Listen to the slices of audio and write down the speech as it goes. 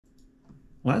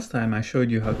Last time I showed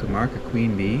you how to mark a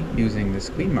queen bee using this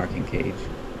queen marking cage.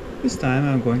 This time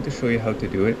I'm going to show you how to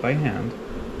do it by hand.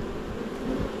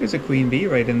 There's a queen bee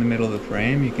right in the middle of the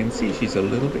frame. You can see she's a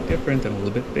little bit different and a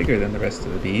little bit bigger than the rest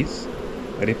of the bees.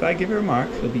 But if I give her a mark,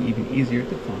 she'll be even easier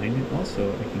to find, and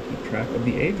also I can keep track of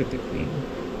the age of the queen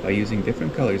by using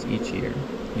different colors each year.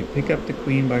 You pick up the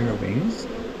queen by her wings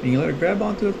and you let her grab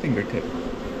onto a fingertip.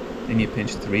 Then you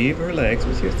pinch 3 of her legs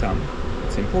with your thumb.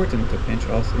 It's important to pinch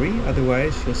all 3,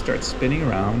 otherwise she'll start spinning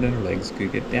around and her legs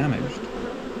could get damaged.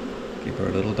 Give her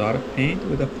a little dot of paint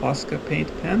with a Posca paint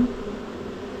pen.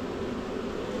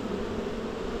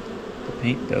 The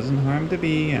paint doesn't harm the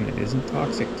bee and it isn't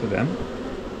toxic to them.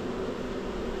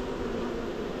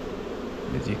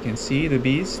 As you can see, the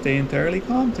bees stay entirely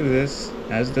calm through this,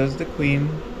 as does the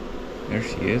queen. There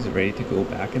she is, ready to go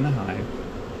back in the hive.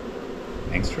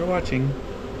 Thanks for watching.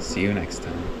 See you next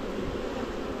time.